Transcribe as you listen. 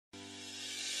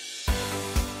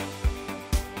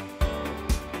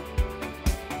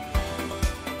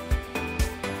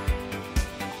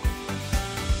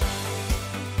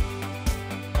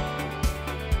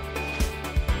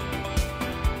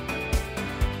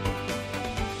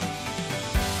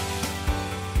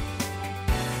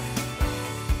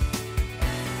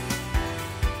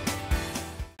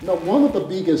Now, one of the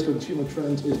biggest consumer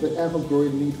trends is the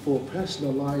ever-growing need for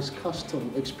personalized custom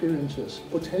experiences.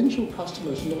 Potential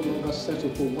customers no longer settle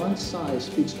for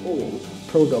one-size-fits-all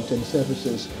products and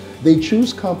services. They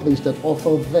choose companies that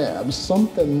offer them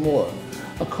something more,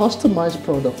 a customized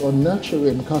product or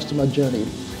nurturing customer journey.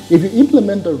 If you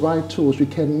implement the right tools, you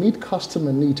can meet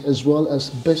customer needs as well as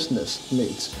business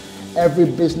needs. Every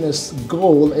business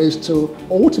goal is to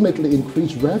ultimately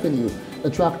increase revenue,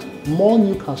 attract more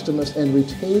new customers, and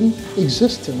retain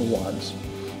existing ones.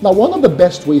 Now, one of the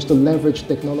best ways to leverage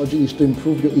technology is to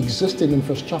improve your existing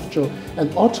infrastructure and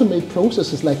automate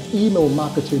processes like email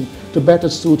marketing to better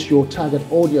suit your target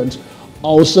audience.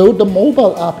 Also, the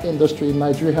mobile app industry in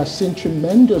Nigeria has seen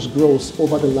tremendous growth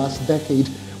over the last decade.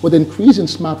 With increasing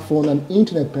smartphone and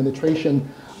internet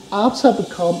penetration, apps have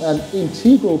become an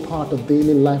integral part of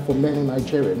daily life for many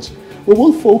Nigerians. We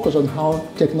will focus on how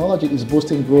technology is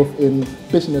boosting growth in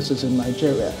businesses in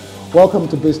Nigeria. Welcome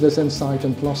to Business Insight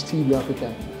and Plus TV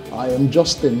Africa. I am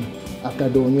Justin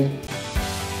Akadonye.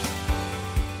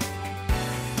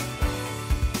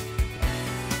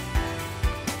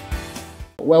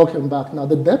 Welcome back. Now,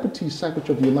 the Deputy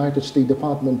Secretary of the United States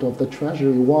Department of the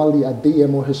Treasury, Wale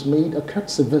Adeyemo, has made a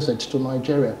courtesy visit to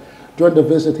Nigeria. During the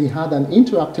visit, he had an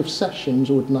interactive session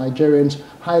with Nigerians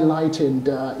highlighting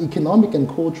the economic and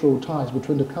cultural ties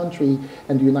between the country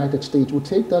and the United States. We'll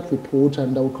take that report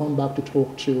and I will come back to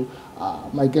talk to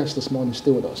my guest this morning.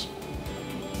 Stay with us.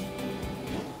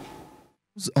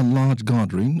 A large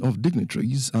gathering of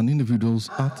dignitaries and individuals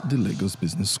at the Lagos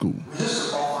Business School.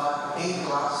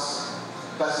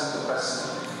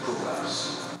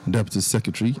 Deputy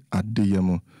Secretary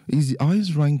Adeyemo is the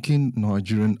highest-ranking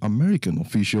Nigerian-American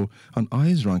official and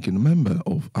highest-ranking member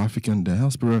of African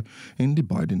diaspora in the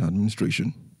Biden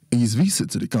administration. His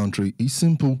visit to the country is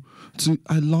simple: to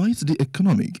highlight the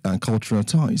economic and cultural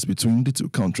ties between the two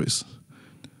countries.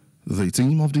 The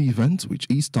theme of the event, which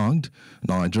is tagged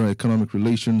Nigeria Economic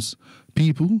Relations,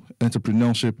 People,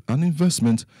 Entrepreneurship and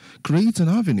Investment, creates an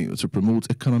avenue to promote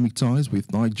economic ties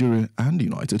with Nigeria and the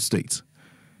United States.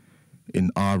 In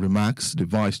our remarks, the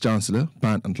Vice-Chancellor,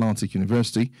 Pan Atlantic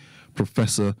University,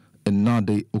 Professor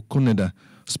Enade Okoneda,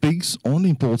 speaks on the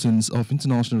importance of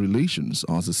international relations,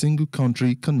 as a single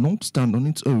country cannot stand on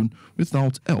its own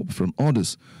without help from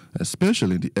others,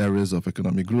 especially in the areas of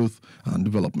economic growth and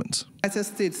development. The United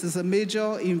States is a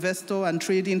major investor and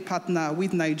trading partner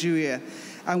with Nigeria,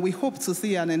 and we hope to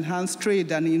see an enhanced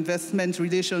trade and investment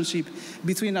relationship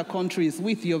between our countries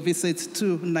with your visit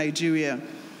to Nigeria.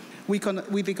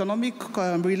 With economic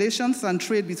relations and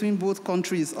trade between both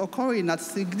countries occurring at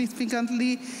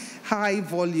significantly high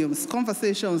volumes,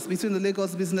 conversations between the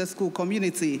Lagos Business School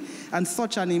community and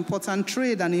such an important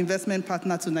trade and investment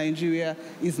partner to Nigeria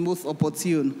is most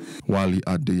opportune. Wale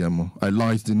Adeyemo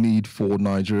highlights the need for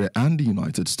Nigeria and the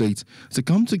United States to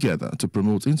come together to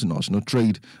promote international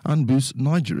trade and boost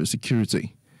Nigeria's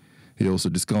security. He also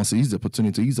discusses the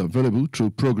opportunities available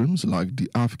through programs like the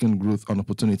African Growth and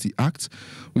Opportunity Act,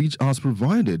 which has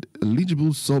provided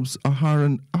eligible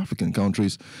sub-Saharan African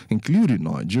countries, including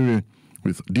Nigeria,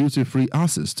 with duty-free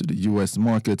access to the U.S.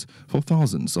 market for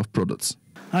thousands of products.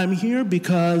 I'm here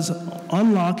because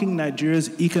unlocking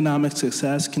Nigeria's economic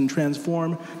success can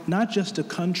transform not just a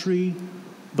country,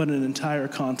 but an entire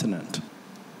continent.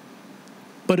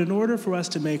 But in order for us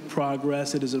to make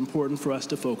progress, it is important for us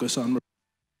to focus on.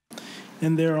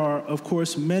 And there are, of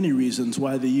course, many reasons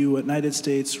why the United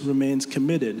States remains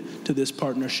committed to these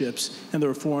partnerships and the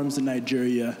reforms that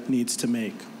Nigeria needs to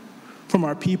make. From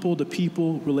our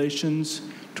people-to-people relations,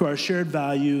 to our shared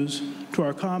values, to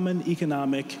our common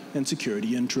economic and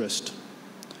security interest.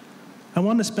 I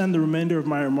want to spend the remainder of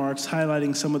my remarks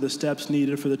highlighting some of the steps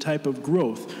needed for the type of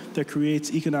growth that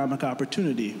creates economic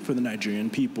opportunity for the Nigerian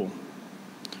people.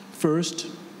 First,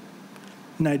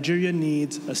 Nigeria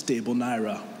needs a stable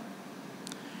naira.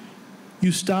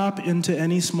 You stop into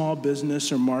any small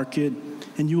business or market,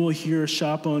 and you will hear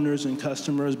shop owners and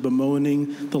customers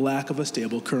bemoaning the lack of a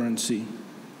stable currency.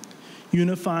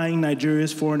 Unifying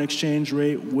Nigeria's foreign exchange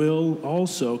rate will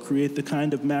also create the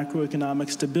kind of macroeconomic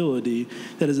stability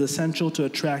that is essential to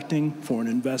attracting foreign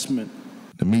investment.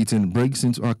 The meeting breaks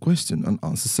into our question and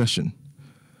answer session.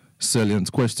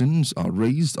 Salient questions are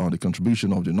raised on the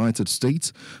contribution of the United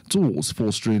States towards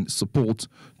fostering support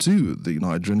to the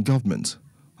Nigerian government.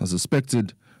 As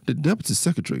expected, the Deputy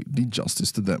Secretary did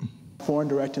justice to them. foreign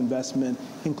direct investment,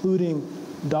 including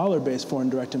dollar-based foreign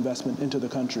direct investment into the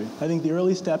country. I think the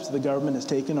early steps the government has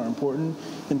taken are important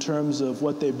in terms of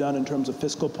what they've done in terms of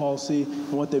fiscal policy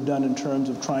and what they've done in terms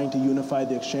of trying to unify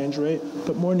the exchange rate,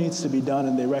 but more needs to be done,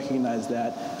 and they recognize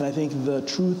that. And I think the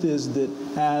truth is that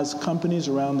as companies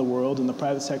around the world and the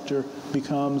private sector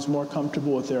becomes more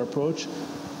comfortable with their approach,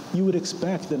 you would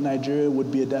expect that Nigeria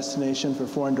would be a destination for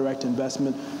foreign direct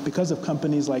investment because of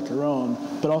companies like your own,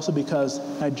 but also because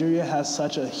Nigeria has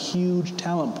such a huge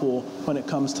talent pool when it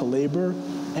comes to labor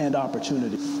and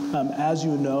opportunity. As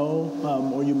you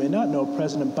know, or you may not know,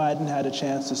 President Biden had a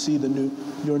chance to see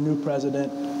your new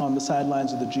president on the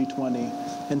sidelines of the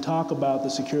G20 and talk about the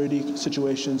security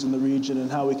situations in the region and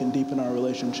how we can deepen our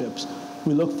relationships.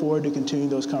 We look forward to continuing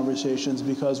those conversations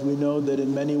because we know that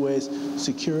in many ways,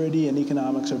 security and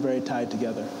economics are very tied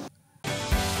together.